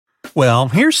Well,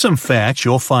 here's some facts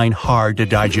you'll find hard to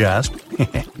digest.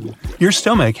 Your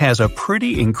stomach has a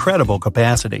pretty incredible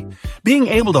capacity, being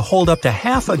able to hold up to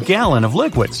half a gallon of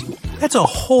liquids. That's a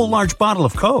whole large bottle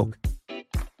of Coke.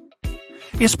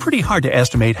 It's pretty hard to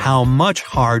estimate how much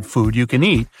hard food you can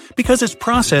eat because it's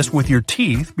processed with your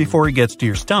teeth before it gets to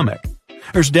your stomach.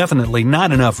 There's definitely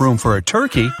not enough room for a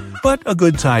turkey, but a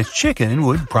good-sized chicken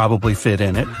would probably fit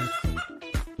in it.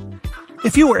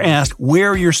 If you were asked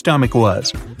where your stomach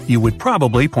was, you would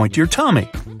probably point to your tummy.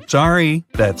 Sorry,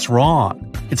 that's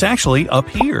wrong. It's actually up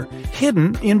here,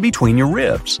 hidden in between your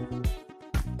ribs.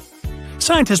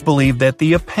 Scientists believe that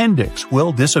the appendix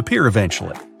will disappear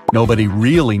eventually. Nobody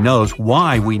really knows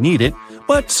why we need it,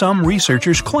 but some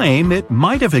researchers claim it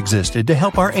might have existed to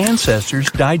help our ancestors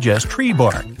digest tree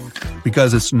bark.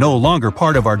 Because it's no longer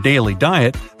part of our daily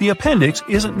diet, the appendix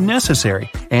isn't necessary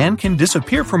and can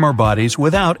disappear from our bodies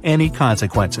without any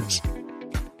consequences.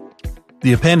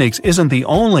 The appendix isn't the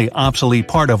only obsolete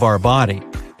part of our body.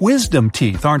 Wisdom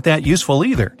teeth aren't that useful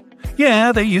either.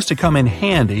 Yeah, they used to come in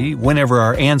handy whenever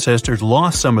our ancestors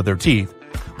lost some of their teeth,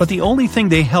 but the only thing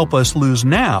they help us lose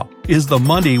now is the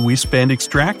money we spend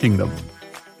extracting them.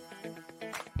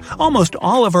 Almost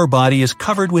all of our body is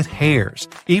covered with hairs,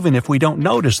 even if we don't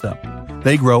notice them.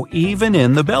 They grow even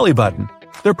in the belly button.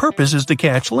 Their purpose is to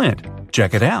catch lint.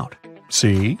 Check it out.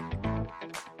 See?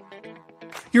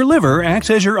 Your liver acts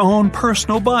as your own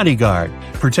personal bodyguard,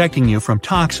 protecting you from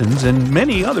toxins and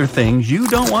many other things you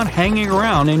don't want hanging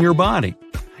around in your body.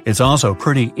 It's also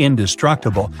pretty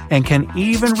indestructible and can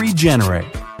even regenerate.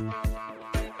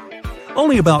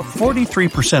 Only about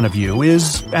 43% of you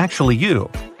is actually you.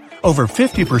 Over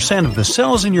 50% of the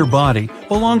cells in your body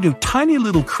belong to tiny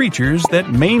little creatures that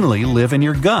mainly live in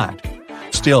your gut.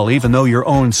 Still, even though your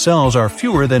own cells are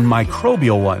fewer than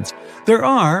microbial ones, there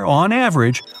are, on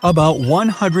average, about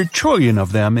 100 trillion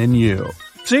of them in you.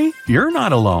 See, you're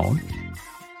not alone.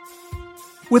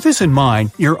 With this in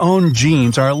mind, your own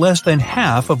genes are less than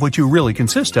half of what you really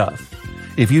consist of.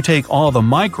 If you take all the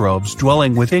microbes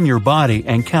dwelling within your body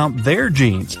and count their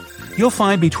genes, you'll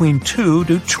find between 2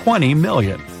 to 20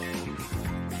 million.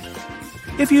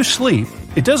 If you sleep,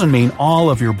 it doesn't mean all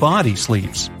of your body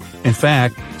sleeps. In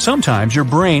fact, sometimes your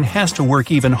brain has to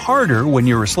work even harder when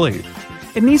you're asleep.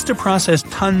 It needs to process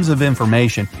tons of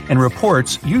information, and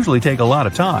reports usually take a lot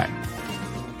of time.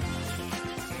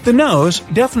 The nose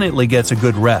definitely gets a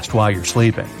good rest while you're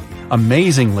sleeping.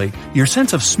 Amazingly, your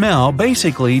sense of smell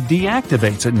basically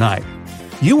deactivates at night.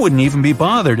 You wouldn't even be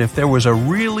bothered if there was a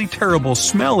really terrible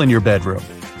smell in your bedroom.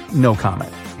 No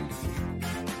comment.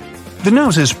 The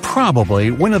nose is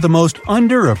probably one of the most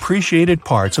underappreciated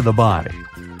parts of the body.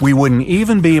 We wouldn't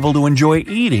even be able to enjoy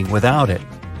eating without it.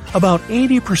 About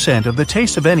 80% of the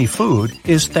taste of any food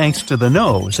is thanks to the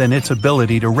nose and its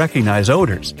ability to recognize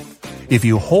odors. If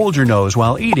you hold your nose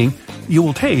while eating, you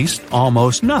will taste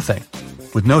almost nothing.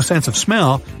 With no sense of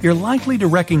smell, you're likely to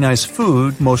recognize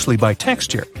food mostly by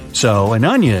texture. So an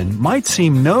onion might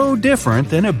seem no different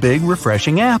than a big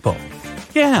refreshing apple.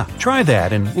 Yeah, try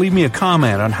that and leave me a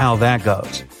comment on how that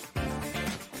goes.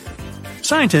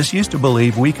 Scientists used to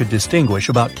believe we could distinguish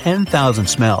about 10,000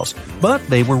 smells, but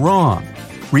they were wrong.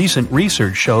 Recent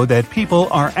research showed that people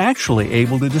are actually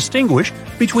able to distinguish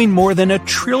between more than 1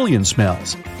 trillion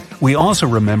smells. We also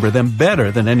remember them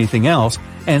better than anything else,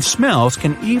 and smells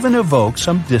can even evoke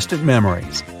some distant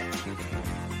memories.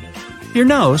 Your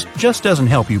nose just doesn't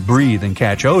help you breathe and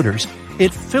catch odors,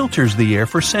 it filters the air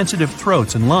for sensitive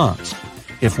throats and lungs.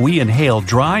 If we inhale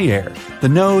dry air, the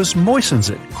nose moistens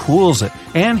it, cools it,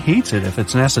 and heats it if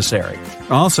it's necessary.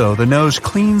 Also, the nose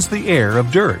cleans the air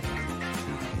of dirt.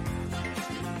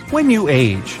 When you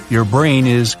age, your brain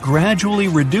is gradually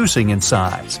reducing in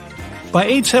size. By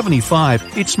age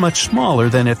 75, it's much smaller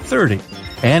than at 30,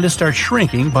 and it starts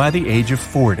shrinking by the age of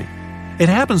 40. It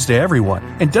happens to everyone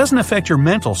and doesn't affect your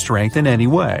mental strength in any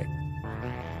way.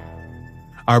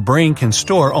 Our brain can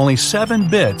store only 7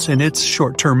 bits in its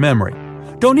short-term memory.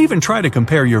 Don't even try to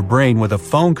compare your brain with a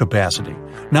phone capacity,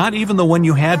 not even the one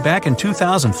you had back in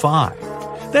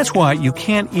 2005. That's why you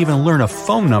can't even learn a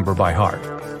phone number by heart.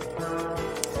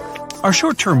 Our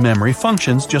short-term memory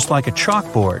functions just like a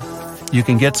chalkboard. You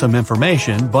can get some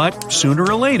information, but sooner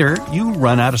or later, you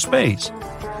run out of space.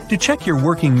 To check your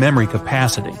working memory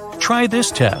capacity, try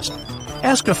this test.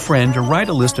 Ask a friend to write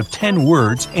a list of 10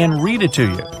 words and read it to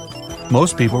you.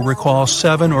 Most people recall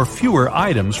 7 or fewer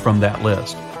items from that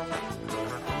list.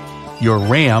 Your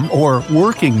RAM, or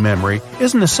working memory,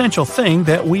 is an essential thing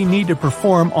that we need to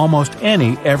perform almost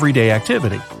any everyday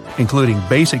activity, including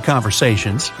basic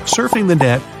conversations, surfing the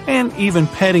net, and even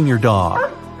petting your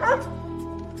dog.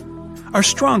 Our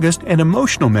strongest and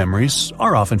emotional memories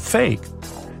are often fake.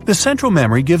 The central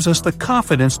memory gives us the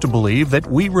confidence to believe that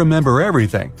we remember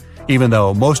everything, even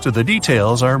though most of the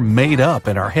details are made up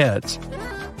in our heads.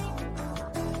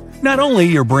 Not only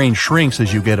your brain shrinks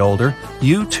as you get older,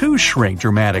 you too shrink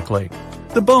dramatically.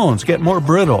 The bones get more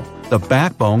brittle, the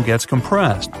backbone gets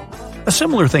compressed. A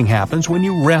similar thing happens when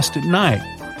you rest at night.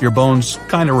 Your bones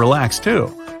kind of relax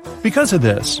too. Because of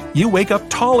this, you wake up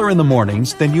taller in the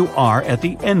mornings than you are at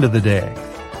the end of the day.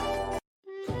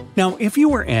 Now, if you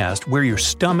were asked where your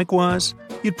stomach was,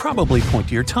 you'd probably point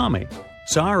to your tummy.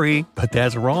 Sorry, but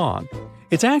that's wrong.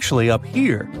 It's actually up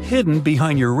here, hidden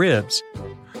behind your ribs.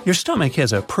 Your stomach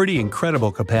has a pretty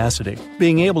incredible capacity,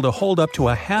 being able to hold up to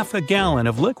a half a gallon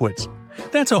of liquids.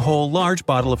 That's a whole large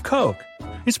bottle of Coke.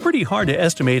 It's pretty hard to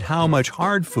estimate how much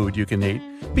hard food you can eat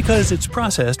because it's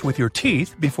processed with your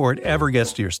teeth before it ever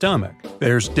gets to your stomach.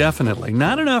 There's definitely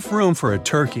not enough room for a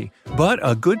turkey, but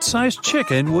a good-sized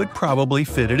chicken would probably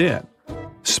fit it in.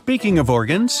 Speaking of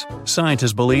organs,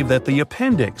 scientists believe that the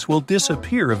appendix will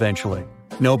disappear eventually.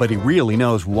 Nobody really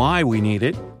knows why we need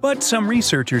it, but some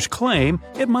researchers claim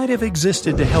it might have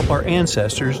existed to help our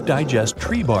ancestors digest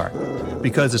tree bark.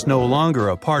 Because it's no longer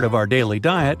a part of our daily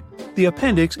diet, the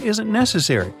appendix isn't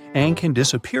necessary and can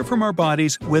disappear from our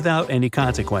bodies without any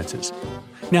consequences.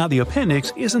 Now, the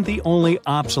appendix isn't the only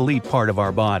obsolete part of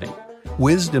our body.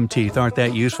 Wisdom teeth aren't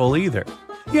that useful either.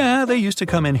 Yeah, they used to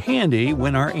come in handy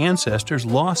when our ancestors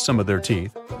lost some of their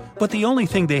teeth, but the only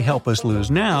thing they help us lose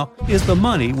now is the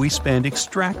money we spend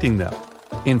extracting them.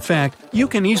 In fact, you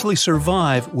can easily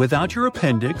survive without your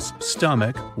appendix,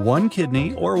 stomach, one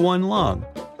kidney, or one lung.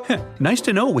 Nice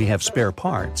to know we have spare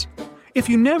parts. If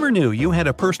you never knew you had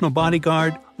a personal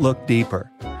bodyguard, look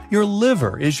deeper. Your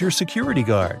liver is your security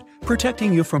guard,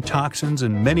 protecting you from toxins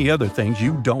and many other things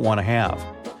you don't want to have.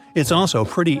 It's also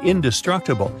pretty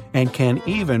indestructible and can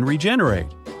even regenerate.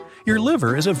 Your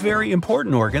liver is a very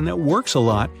important organ that works a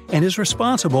lot and is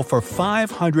responsible for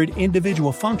 500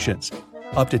 individual functions.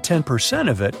 Up to 10%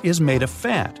 of it is made of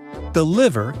fat. The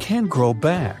liver can grow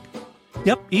back.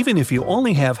 Yep, even if you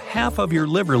only have half of your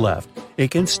liver left,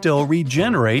 it can still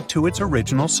regenerate to its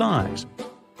original size.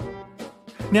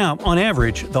 Now, on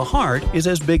average, the heart is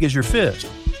as big as your fist.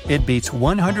 It beats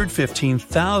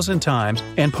 115,000 times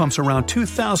and pumps around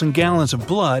 2,000 gallons of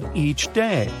blood each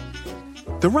day.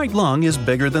 The right lung is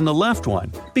bigger than the left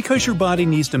one because your body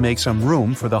needs to make some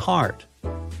room for the heart.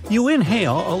 You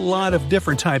inhale a lot of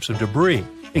different types of debris,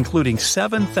 including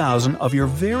 7,000 of your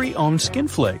very own skin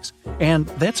flakes, and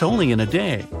that's only in a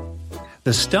day.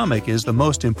 The stomach is the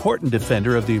most important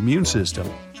defender of the immune system.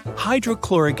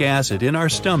 Hydrochloric acid in our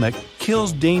stomach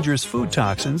kills dangerous food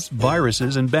toxins,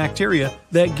 viruses, and bacteria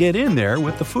that get in there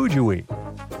with the food you eat.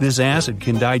 This acid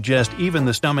can digest even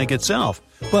the stomach itself,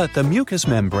 but the mucous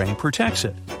membrane protects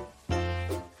it.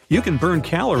 You can burn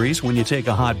calories when you take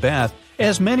a hot bath,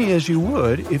 as many as you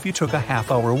would if you took a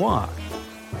half-hour walk.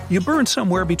 You burn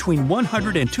somewhere between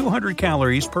 100 and 200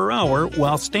 calories per hour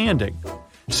while standing.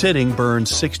 Sitting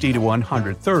burns 60 to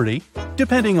 130,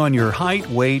 depending on your height,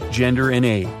 weight, gender, and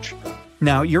age.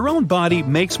 Now, your own body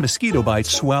makes mosquito bites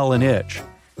swell and itch.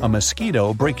 A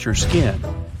mosquito breaks your skin.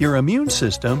 Your immune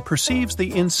system perceives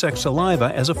the insect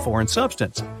saliva as a foreign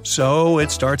substance, so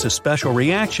it starts a special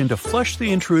reaction to flush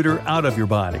the intruder out of your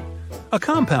body. A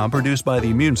compound produced by the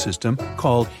immune system,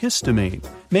 called histamine,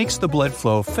 makes the blood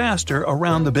flow faster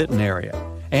around the bitten area,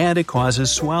 and it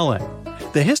causes swelling.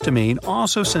 The histamine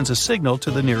also sends a signal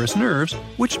to the nearest nerves,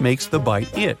 which makes the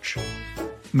bite itch.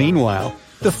 Meanwhile,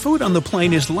 the food on the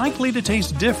plane is likely to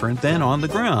taste different than on the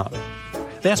ground.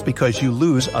 That's because you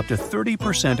lose up to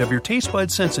 30% of your taste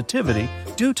bud sensitivity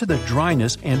due to the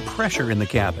dryness and pressure in the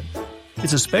cabin.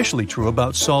 It's especially true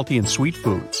about salty and sweet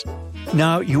foods.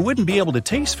 Now, you wouldn't be able to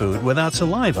taste food without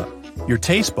saliva. Your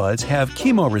taste buds have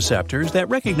chemoreceptors that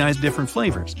recognize different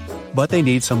flavors, but they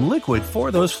need some liquid for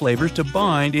those flavors to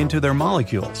bind into their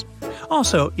molecules.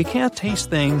 Also, you can't taste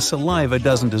things saliva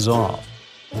doesn't dissolve.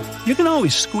 You can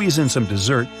always squeeze in some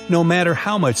dessert, no matter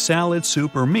how much salad,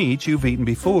 soup, or meat you've eaten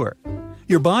before.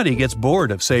 Your body gets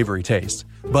bored of savory tastes,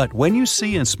 but when you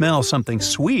see and smell something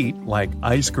sweet, like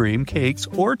ice cream, cakes,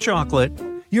 or chocolate,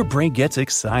 your brain gets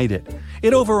excited.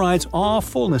 It overrides all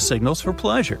fullness signals for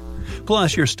pleasure.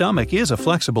 Plus, your stomach is a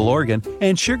flexible organ,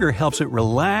 and sugar helps it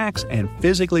relax and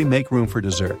physically make room for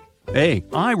dessert. Hey,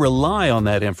 I rely on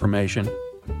that information.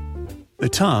 The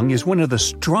tongue is one of the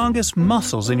strongest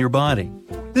muscles in your body.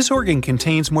 This organ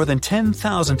contains more than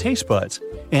 10,000 taste buds,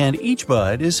 and each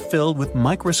bud is filled with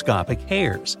microscopic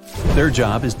hairs. Their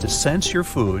job is to sense your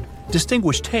food,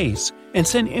 distinguish tastes, and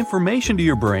send information to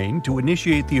your brain to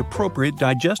initiate the appropriate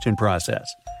digestion process.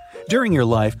 During your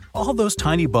life, all those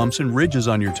tiny bumps and ridges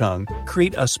on your tongue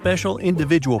create a special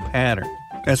individual pattern.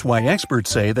 That's why experts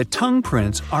say that tongue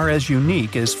prints are as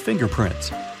unique as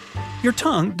fingerprints. Your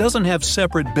tongue doesn't have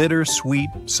separate bitter, sweet,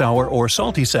 sour, or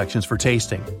salty sections for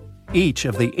tasting. Each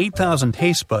of the 8,000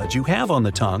 taste buds you have on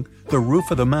the tongue, the roof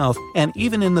of the mouth, and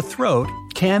even in the throat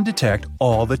can detect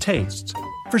all the tastes.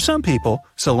 For some people,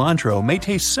 cilantro may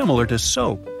taste similar to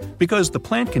soap because the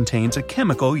plant contains a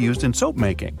chemical used in soap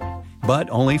making. But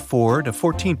only 4 to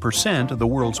 14% of the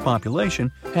world's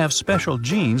population have special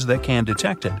genes that can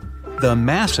detect it. The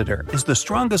masseter is the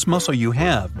strongest muscle you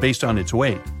have based on its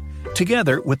weight.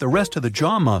 Together with the rest of the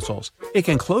jaw muscles, it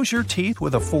can close your teeth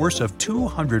with a force of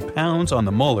 200 pounds on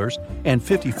the molars and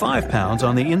 55 pounds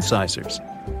on the incisors.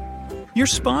 Your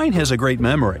spine has a great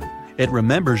memory. It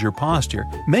remembers your posture,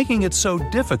 making it so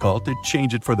difficult to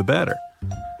change it for the better.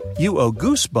 You owe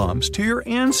goosebumps to your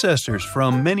ancestors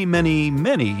from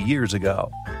many years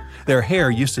ago. Their hair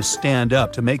used to stand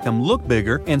up to make them look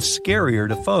bigger and scarier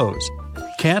to foes.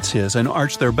 Cats hiss and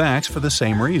arch their backs for the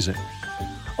same reason.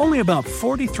 Only about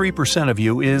 43% of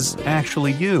you is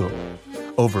actually you.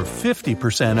 Over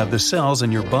 50% of the cells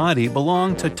in your body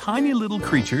belong to tiny little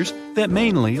creatures that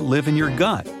mainly live in your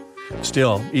gut.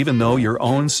 Still, even though your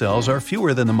own cells are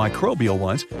fewer than the microbial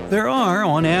ones, there are,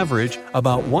 on average,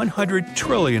 about 100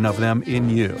 trillion of them in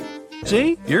you.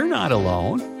 See, you're not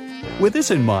alone. With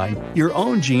this in mind, your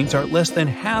own genes are less than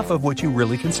half of what you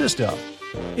really consist of.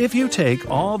 If you take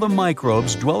all the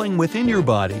microbes dwelling within your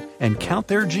body and count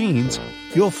their genes,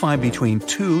 you'll find between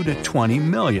 2 to 20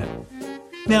 million.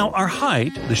 Now, our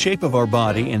height, the shape of our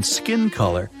body, and skin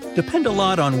color depend a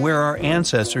lot on where our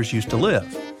ancestors used to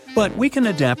live. But we can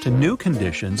adapt to new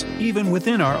conditions even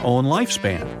within our own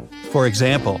lifespan. For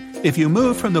example, if you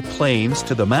move from the plains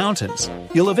to the mountains,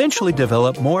 you'll eventually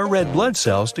develop more red blood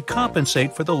cells to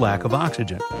compensate for the lack of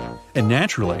oxygen. And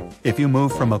naturally, if you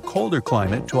move from a colder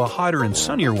climate to a hotter and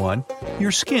sunnier one,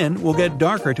 your skin will get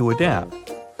darker to adapt.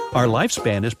 Our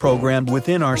lifespan is programmed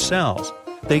within our cells.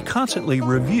 They constantly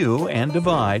review and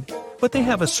divide, but they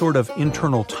have a sort of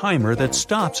internal timer that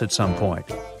stops at some point.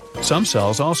 Some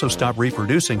cells also stop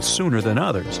reproducing sooner than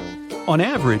others. On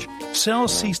average,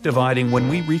 cells cease dividing when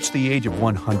we reach the age of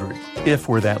 100, if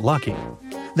we're that lucky.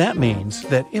 That means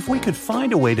that if we could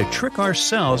find a way to trick our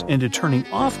cells into turning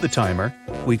off the timer,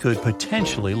 we could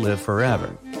potentially live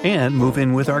forever and move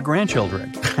in with our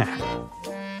grandchildren.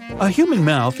 A human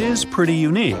mouth is pretty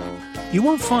unique. You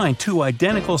won't find two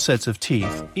identical sets of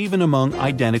teeth, even among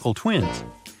identical twins.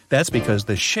 That's because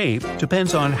the shape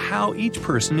depends on how each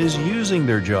person is using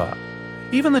their jaw.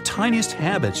 Even the tiniest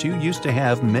habits you used to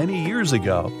have many years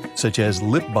ago, such as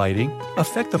lip biting,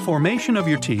 affect the formation of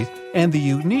your teeth and the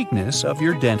uniqueness of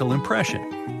your dental impression.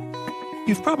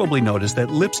 You've probably noticed that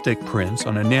lipstick prints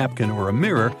on a napkin or a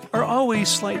mirror are always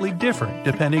slightly different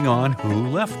depending on who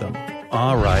left them.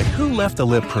 Alright, who left the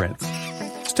lip prints?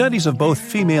 Studies of both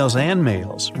females and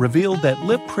males revealed that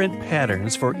lip print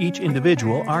patterns for each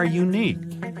individual are unique.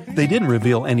 They didn't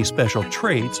reveal any special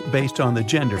traits based on the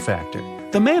gender factor.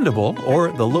 The mandible, or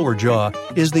the lower jaw,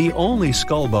 is the only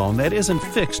skull bone that isn't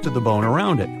fixed to the bone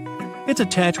around it. It's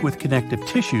attached with connective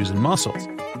tissues and muscles.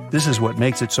 This is what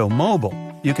makes it so mobile.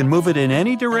 You can move it in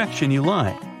any direction you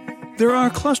like. There are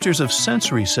clusters of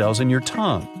sensory cells in your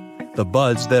tongue. The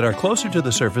buds that are closer to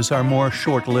the surface are more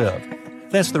short-lived.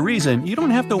 That's the reason you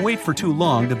don't have to wait for too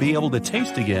long to be able to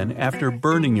taste again after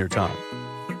burning your tongue.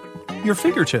 Your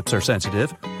fingertips are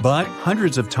sensitive, but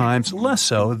hundreds of times less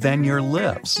so than your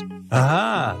lips.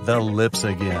 Ah, the lips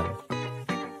again.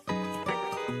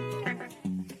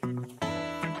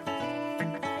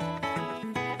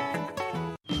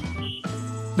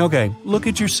 Okay, look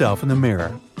at yourself in the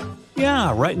mirror.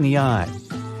 Yeah, right in the eye.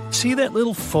 See that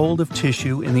little fold of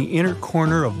tissue in the inner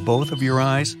corner of both of your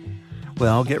eyes?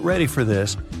 Well, get ready for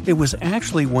this. It was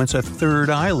actually once a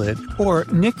third eyelid, or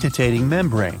nictitating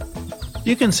membrane.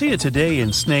 You can see it today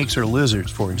in snakes or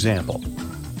lizards, for example.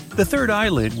 The third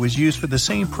eyelid was used for the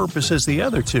same purpose as the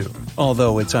other two,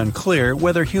 although it's unclear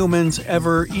whether humans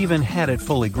ever even had it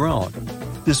fully grown.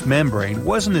 This membrane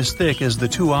wasn't as thick as the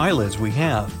two eyelids we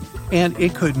have, and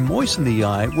it could moisten the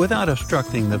eye without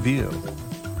obstructing the view.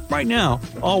 Right now,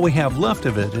 all we have left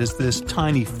of it is this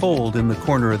tiny fold in the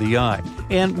corner of the eye,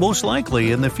 and most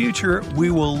likely in the future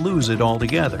we will lose it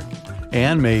altogether.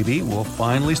 And maybe we'll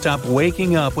finally stop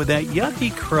waking up with that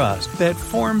yucky crust that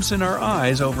forms in our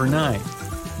eyes overnight.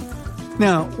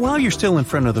 Now, while you're still in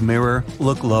front of the mirror,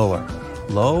 look lower.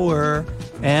 Lower,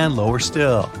 and lower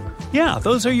still. Yeah,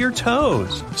 those are your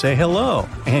toes. Say hello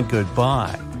and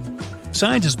goodbye.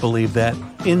 Scientists believe that,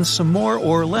 in some more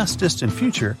or less distant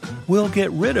future, we'll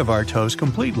get rid of our toes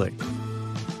completely.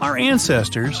 Our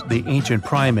ancestors, the ancient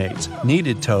primates,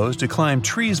 needed toes to climb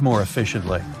trees more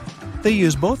efficiently. They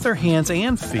use both their hands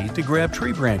and feet to grab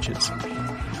tree branches.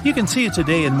 You can see it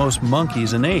today in most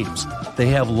monkeys and apes. They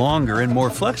have longer and more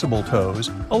flexible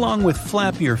toes, along with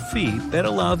flappier feet that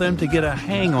allow them to get a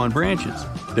hang on branches.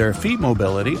 Their feet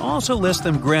mobility also lets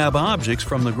them grab objects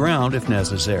from the ground if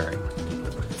necessary.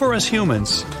 For us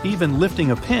humans, even lifting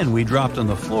a pin we dropped on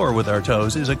the floor with our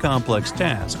toes is a complex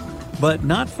task, but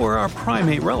not for our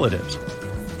primate relatives.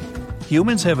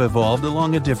 Humans have evolved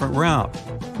along a different route.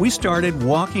 We started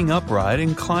walking upright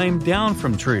and climbed down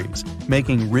from trees,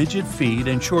 making rigid feet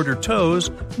and shorter toes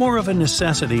more of a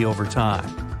necessity over time.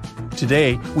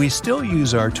 Today, we still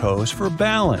use our toes for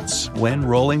balance when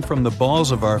rolling from the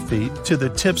balls of our feet to the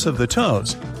tips of the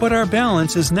toes, but our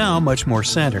balance is now much more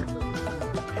centered.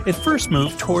 It first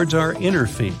moved towards our inner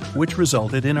feet, which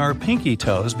resulted in our pinky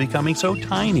toes becoming so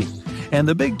tiny, and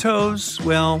the big toes,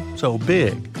 well, so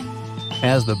big.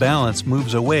 As the balance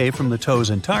moves away from the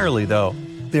toes entirely, though,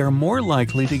 they're more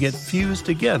likely to get fused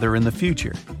together in the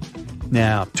future.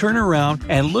 Now, turn around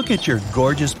and look at your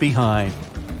gorgeous behind.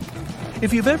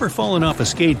 If you've ever fallen off a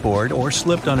skateboard or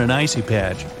slipped on an icy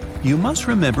patch, you must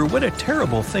remember what a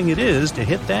terrible thing it is to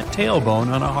hit that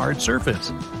tailbone on a hard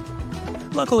surface.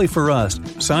 Luckily for us,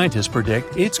 scientists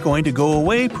predict it's going to go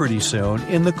away pretty soon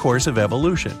in the course of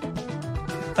evolution.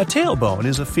 A tailbone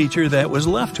is a feature that was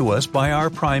left to us by our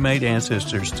primate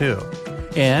ancestors too.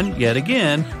 And, yet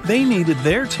again, they needed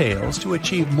their tails to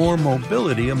achieve more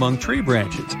mobility among tree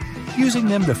branches, using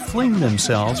them to fling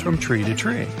themselves from tree to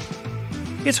tree.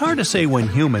 It's hard to say when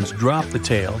humans drop the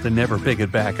tail to never pick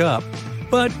it back up,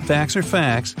 but facts are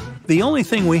facts. The only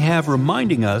thing we have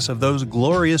reminding us of those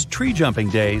glorious tree-jumping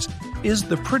days is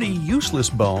the pretty useless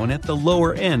bone at the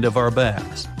lower end of our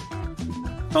backs.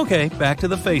 Okay, back to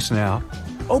the face now.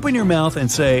 Open your mouth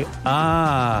and say,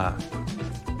 "Ah."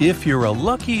 If you're a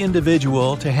lucky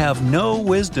individual to have no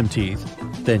wisdom teeth,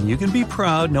 then you can be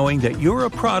proud knowing that you're a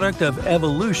product of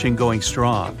evolution going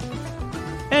strong.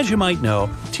 As you might know,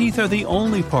 teeth are the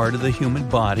only part of the human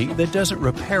body that doesn't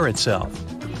repair itself.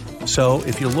 So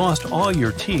if you lost all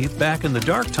your teeth back in the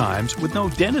dark times with no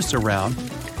dentist around,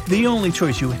 the only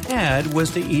choice you had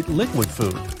was to eat liquid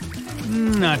food.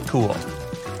 Not cool.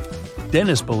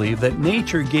 Dentists believe that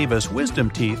nature gave us wisdom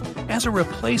teeth as a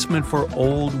replacement for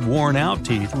old, worn-out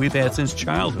teeth we've had since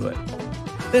childhood.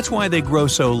 That's why they grow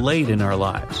so late in our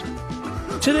lives.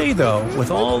 Today, though,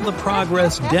 with all the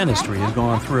progress dentistry has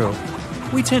gone through,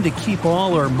 we tend to keep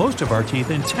all or most of our teeth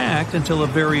intact until a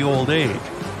very old age.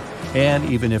 And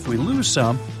even if we lose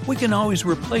some, we can always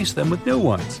replace them with new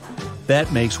ones.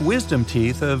 That makes wisdom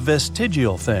teeth a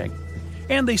vestigial thing.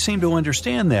 And they seem to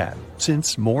understand that,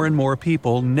 since more and more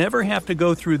people never have to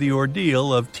go through the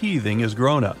ordeal of teething as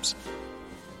grown-ups.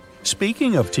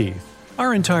 Speaking of teeth,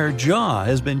 our entire jaw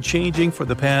has been changing for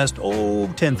the past,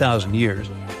 10,000 years,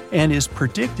 and is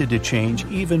predicted to change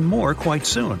even more quite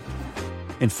soon.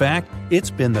 In fact,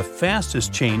 it's been the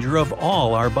fastest changer of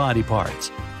all our body parts.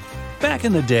 Back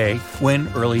in the day, when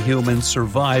early humans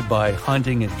survived by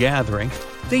hunting and gathering,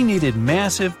 they needed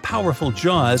massive, powerful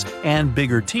jaws and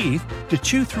bigger teeth to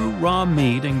chew through raw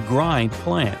meat and grind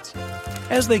plants.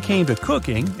 As they came to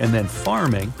cooking and then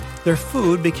farming, their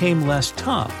food became less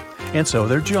tough, and so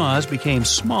their jaws became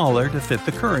smaller to fit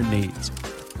the current needs.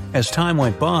 As time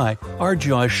went by, our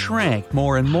jaws shrank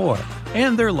more and more,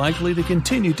 and they're likely to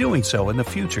continue doing so in the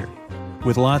future.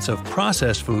 With lots of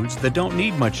processed foods that don't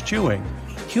need much chewing,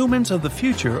 humans of the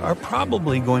future are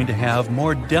probably going to have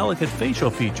more delicate facial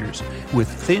features with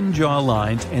thin jaw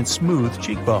lines and smooth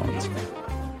cheekbones.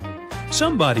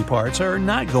 Some body parts are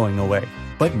not going away,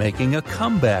 but making a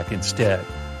comeback instead.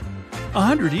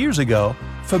 100 years ago,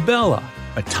 fibula,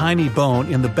 a tiny bone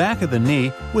in the back of the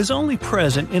knee, was only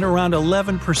present in around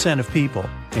 11% of people,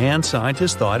 and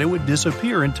scientists thought it would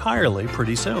disappear entirely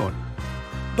pretty soon.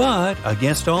 But,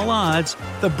 against all odds,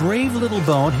 the brave little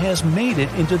bone has made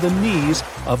it into the knees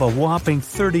of a whopping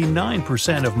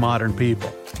 39% of modern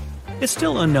people. It's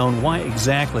still unknown why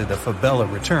exactly the fibula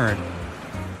returned,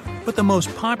 but the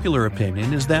most popular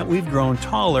opinion is that we've grown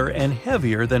taller and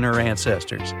heavier than our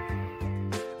ancestors.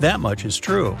 That much is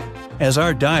true. As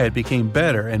our diet became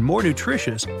better and more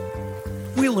nutritious,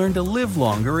 we learned to live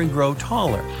longer and grow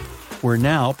taller. We're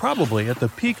now probably at the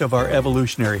peak of our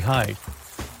evolutionary height.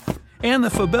 And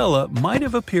the fibula might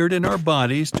have appeared in our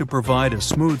bodies to provide a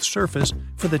smooth surface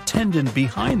for the tendon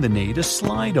behind the knee to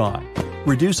slide on,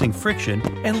 reducing friction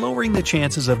and lowering the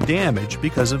chances of damage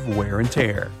because of wear and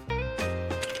tear.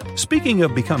 Speaking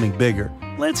of becoming bigger,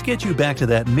 let's get you back to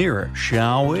that mirror,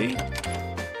 shall we?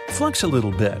 Flex a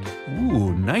little bit.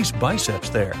 Ooh, nice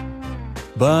biceps there.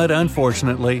 But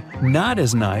unfortunately, not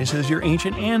as nice as your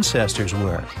ancient ancestors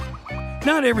were.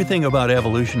 Not everything about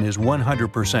evolution is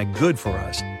 100% good for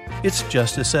us. It's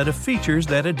just a set of features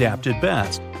that adapted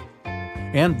best.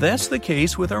 And that's the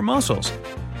case with our muscles.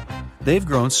 They've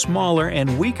grown smaller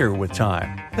and weaker with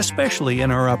time, especially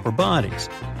in our upper bodies.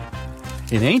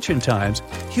 In ancient times,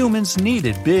 humans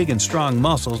needed big and strong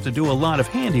muscles to do a lot of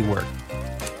handiwork.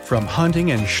 From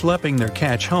hunting and schlepping their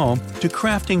catch home to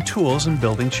crafting tools and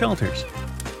building shelters.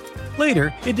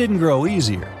 Later, it didn't grow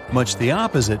easier. Much the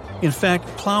opposite. In fact,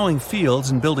 plowing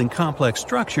fields and building complex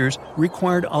structures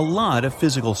required a lot of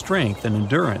physical strength and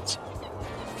endurance.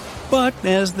 But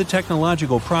as the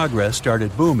technological progress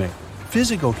started booming,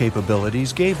 physical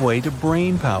capabilities gave way to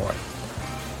brain power.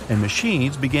 And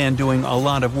machines began doing a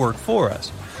lot of work for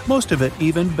us, most of it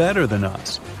even better than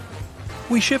us.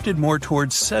 We shifted more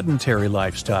towards sedentary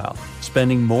lifestyle,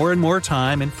 spending more and more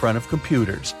time in front of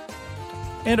computers.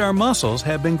 And our muscles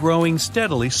have been growing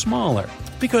steadily smaller,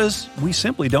 because we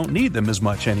simply don't need them as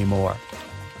much anymore.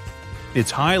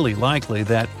 It's highly likely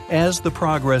that as the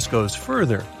progress goes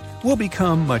further, we'll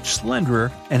become much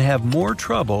slenderer and have more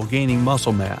trouble gaining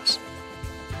muscle mass.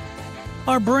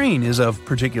 Our brain is of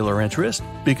particular interest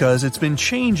because it's been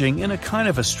changing in a kind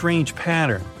of a strange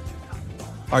pattern.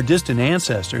 Our distant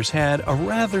ancestors had a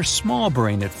rather small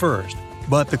brain at first,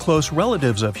 but the close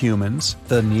relatives of humans,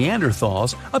 the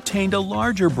Neanderthals, obtained a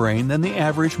larger brain than the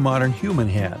average modern human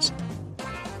has.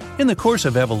 In the course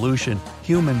of evolution,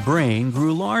 human brain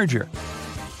grew larger.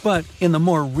 But in the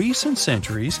more recent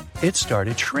centuries, it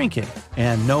started shrinking,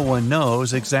 and no one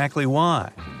knows exactly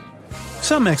why.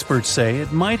 Some experts say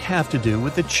it might have to do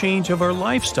with the change of our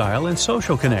lifestyle and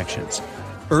social connections.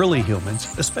 Early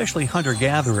humans, especially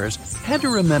hunter-gatherers, had to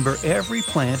remember every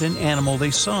plant and animal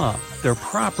they saw, their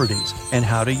properties, and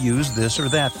how to use this or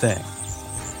that thing.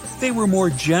 They were more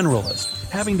generalist,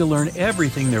 having to learn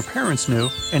everything their parents knew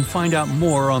and find out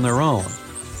more on their own.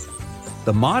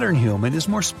 The modern human is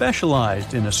more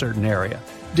specialized in a certain area,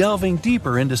 delving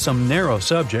deeper into some narrow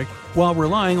subject while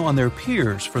relying on their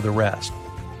peers for the rest.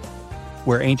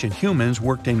 Where ancient humans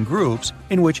worked in groups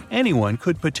in which anyone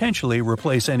could potentially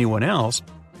replace anyone else,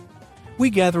 we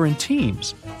gather in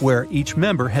teams, where each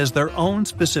member has their own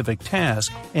specific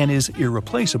task and is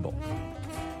irreplaceable.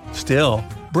 Still,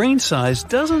 brain size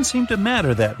doesn't seem to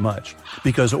matter that much,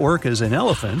 because orcas and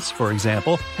elephants, for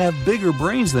example, have bigger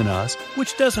brains than us,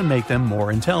 which doesn't make them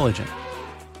more intelligent.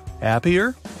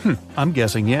 Happier? I'm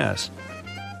guessing yes.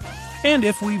 And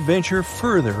if we venture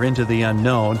further into the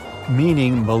unknown,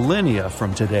 meaning millennia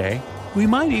from today, we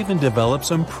might even develop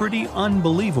some pretty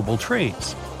unbelievable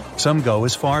traits. Some go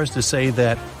as far as to say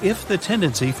that if the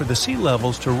tendency for the sea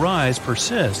levels to rise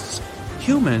persists,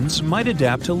 humans might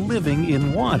adapt to living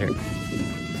in water.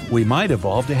 We might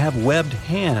evolve to have webbed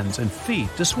hands and feet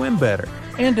to swim better,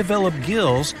 and develop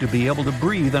gills to be able to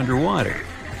breathe underwater.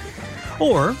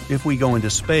 Or, if we go into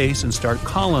space and start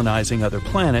colonizing other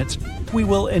planets, we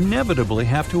will inevitably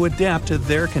have to adapt to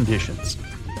their conditions.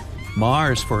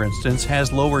 Mars, for instance,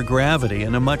 has lower gravity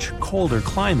and a much colder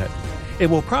climate. It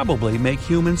will probably make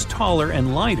humans taller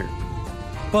and lighter,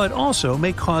 but also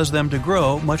may cause them to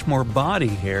grow much more body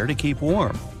hair to keep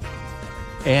warm.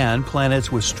 And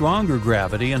planets with stronger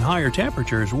gravity and higher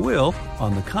temperatures will,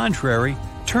 on the contrary,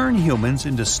 turn humans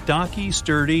into stocky,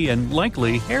 sturdy, and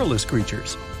likely hairless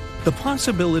creatures. The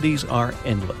possibilities are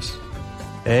endless.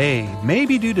 Hey,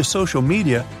 maybe due to social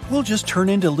media, we'll just turn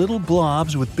into little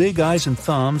blobs with big eyes and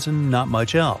thumbs and not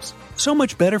much else. So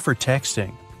much better for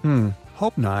texting.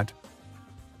 Hope not.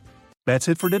 That's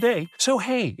it for today. So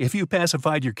hey, if you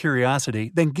pacified your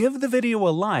curiosity, then give the video a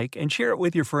like and share it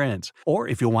with your friends. Or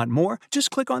if you want more, just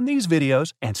click on these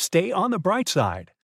videos and stay on the bright side.